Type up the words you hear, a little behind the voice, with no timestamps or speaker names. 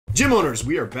Gym owners,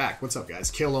 we are back. What's up,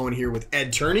 guys? Cale Owen here with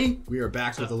Ed Turney. We are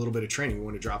back with a little bit of training. We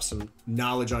want to drop some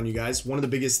knowledge on you guys. One of the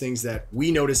biggest things that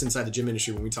we notice inside the gym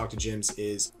industry when we talk to gyms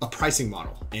is a pricing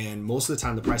model. And most of the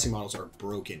time, the pricing models are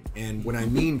broken. And when I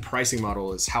mean pricing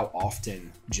model is how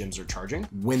often gyms are charging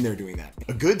when they're doing that.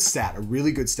 A good stat, a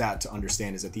really good stat to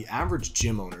understand is that the average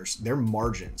gym owners, their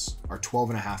margins are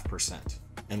 12.5%.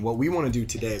 And what we want to do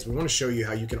today is we want to show you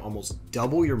how you can almost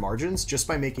double your margins just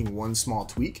by making one small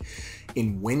tweak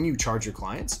in when you charge your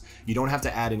clients. You don't have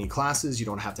to add any classes. You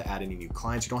don't have to add any new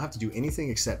clients. You don't have to do anything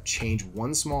except change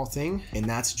one small thing. And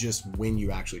that's just when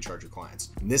you actually charge your clients.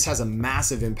 And this has a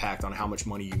massive impact on how much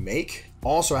money you make.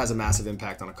 Also has a massive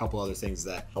impact on a couple other things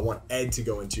that I want Ed to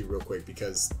go into real quick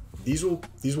because these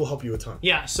will help you a ton.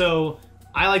 Yeah, so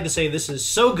I like to say this is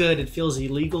so good it feels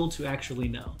illegal to actually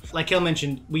know. Like Cale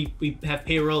mentioned, we have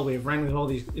payroll, we have rent, we have all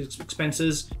these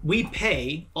expenses. We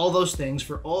pay all those things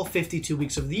for all 52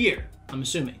 weeks of the year. I'm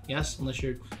assuming, yes? Unless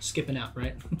you're skipping out,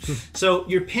 right? So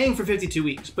you're paying for 52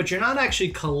 weeks, but you're not actually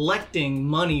collecting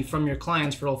money from your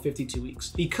clients for all 52 weeks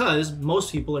because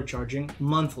most people are charging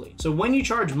monthly. So when you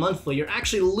charge monthly, you're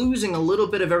actually losing a little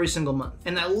bit of every single month.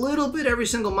 And that little bit every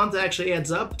single month actually adds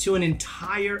up to an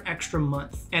entire extra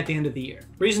month at the end of the year.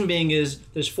 Reason being is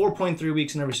there's 4.3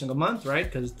 weeks in every single month, right?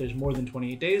 Because there's more than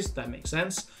 28 days, that makes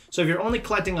sense. So if you're only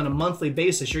collecting on a monthly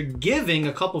basis, you're giving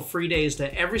a couple free days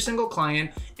to every single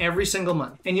client every single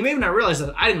month. And you may not realize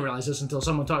that. I didn't realize this until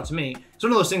someone taught it to me. It's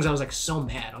one of those things I was like so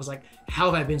mad. I was like, how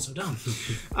have I been so dumb?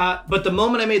 But the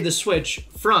moment I made the switch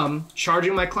from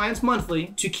charging my clients monthly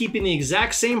to keeping the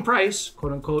exact same price,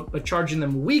 quote unquote, but charging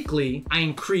them weekly, I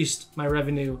increased my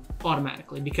revenue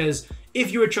automatically. Because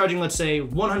if you were charging, let's say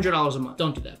 $100 a month,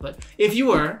 don't do that. But if you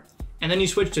were, and then you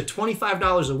switch to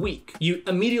 $25 a week, you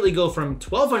immediately go from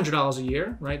 $1,200 a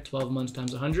year, right? 12 months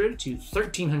times 100 to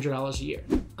 $1,300 a year,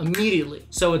 immediately.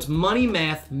 So it's money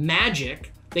math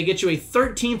magic. They get you a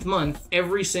 13th month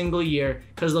every single year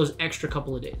because of those extra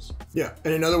couple of days. Yeah,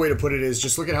 and another way to put it is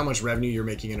just look at how much revenue you're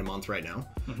making in a month right now,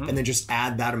 and then just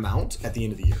add that amount at the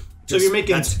end of the year. So you're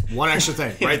making... That's one extra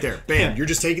thing right there. Bam. Yeah. You're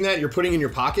just taking that, you're putting in your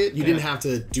pocket. You didn't have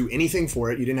to do anything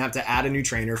for it. You didn't have to add a new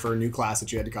trainer for a new class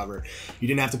that you had to cover. You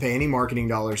didn't have to pay any marketing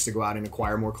dollars to go out and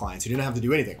acquire more clients. You didn't have to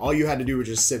do anything. All you had to do was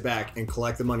just sit back and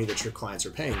collect the money that your clients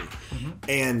are paying you.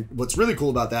 And what's really cool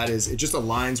about that is it just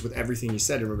aligns with everything you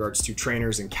said in regards to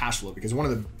trainers and cash flow, because one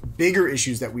of the bigger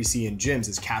issues that we see in gyms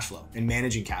is cash flow and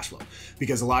managing cash flow.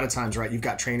 Because a lot of times, right, you've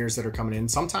got trainers that are coming in.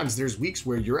 Sometimes there's weeks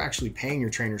where you're actually paying your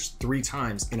trainers 3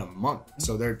 times in a month.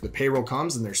 So the payroll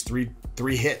comes and there's three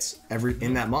hits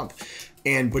in that month.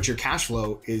 But your cash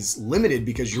flow is limited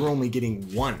because you're only getting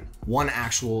one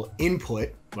actual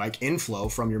input, like inflow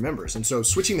from your members. And so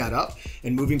switching that up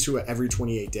and moving to an every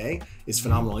 28 day is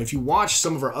phenomenal. If you watch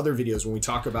some of our other videos when we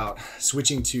talk about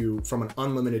switching from an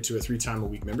unlimited to a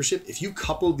 3-time-a-week membership, if you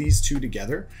couple these two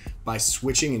together by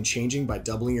switching and changing, by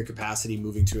doubling your capacity,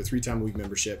 moving to a 3-time-a-week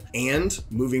membership and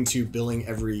moving to billing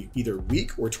every either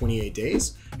week or 28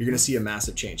 days, you're gonna see a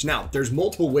massive change. Now, there's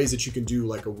multiple ways that you can do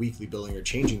like a weekly billing or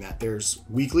changing that. There's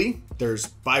weekly, there's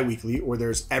bi-weekly, or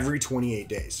there's every 28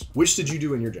 days. Which did you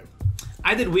do in your gym?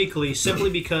 I did weekly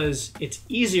simply because it's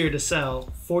easier to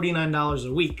sell $49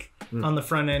 a week on the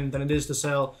front end than it is to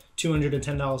sell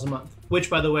 $210 a month. Which,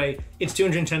 by the way, it's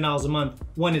 $210 a month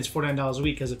when it's $49 a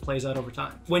week because it plays out over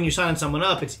time. When you sign someone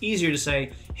up, it's easier to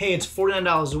say, hey, it's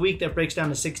 $49 a week. That breaks down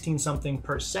to 16 something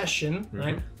per session,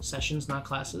 right? Sessions, not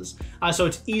classes. So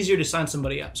it's easier to sign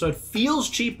somebody up. So it feels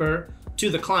cheaper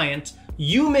to the client.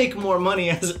 You make more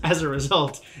money as a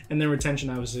result, and then retention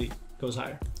obviously goes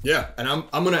higher. Yeah, and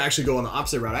I'm gonna actually go on the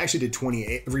opposite route. I actually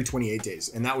did every 28 days,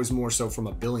 and that was more so from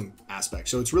a billing aspect.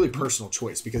 So it's really personal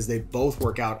choice because they both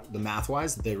work out the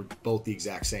math-wise. They're both the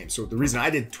exact same. So the reason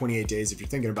I did 28 days, if you're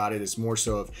thinking about it, is more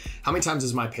so of how many times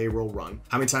does my payroll run?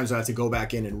 How many times do I have to go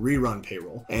back in and rerun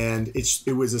payroll? And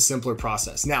it was a simpler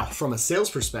process. Now, from a sales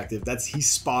perspective, he's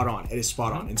spot on. It is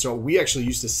spot on. And so we actually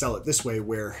used to sell it this way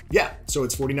where, yeah, so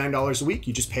it's $49 a week.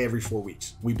 You just pay every 4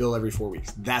 weeks. We bill every 4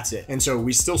 weeks. That's it. And so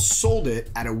we still sold it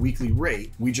at a weekly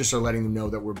rate. We just are letting them know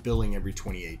that we're billing every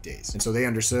 28 days. And so they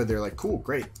understood. They're like, cool,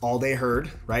 great. All they heard,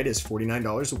 right, is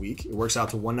 $49 a week. It works out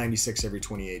to $196 every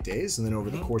 28 days. And then over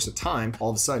the course of time, all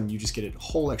of a sudden you just get a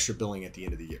whole extra billing at the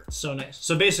end of the year. So nice.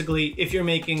 So basically, if you're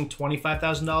making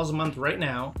 $25,000 a month right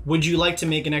now, would you like to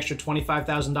make an extra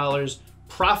 $25,000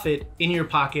 profit in your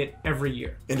pocket every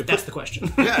year? And that's the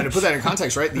question. Yeah, and to put that in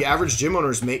context, right? The average gym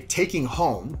owners taking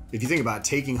home, if you think about it,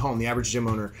 taking home, the average gym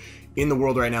owner in the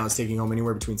world right now is taking home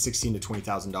anywhere between $16,000 to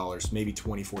 $20,000, maybe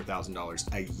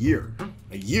 $24,000 a year.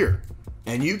 A year.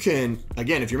 And you can,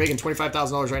 again, if you're making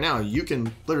 $25,000 right now, you can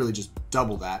literally just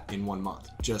double that in 1 month.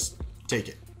 Just take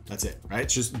it. That's it, right?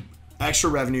 It's just extra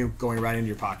revenue going right into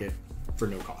your pocket for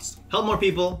no cost. Help more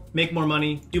people, make more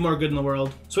money, do more good in the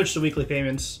world, switch to weekly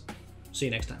payments. See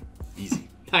you next time. Easy.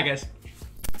 Bye, guys.